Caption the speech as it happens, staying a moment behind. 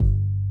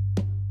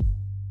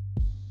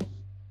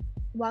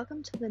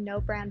Welcome to the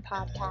No Brand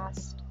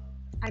Podcast.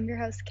 I'm your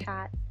host,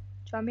 Kat.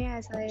 Join me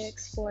as I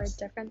explore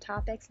different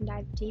topics and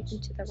dive deep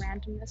into the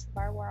randomness of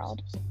our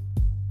world.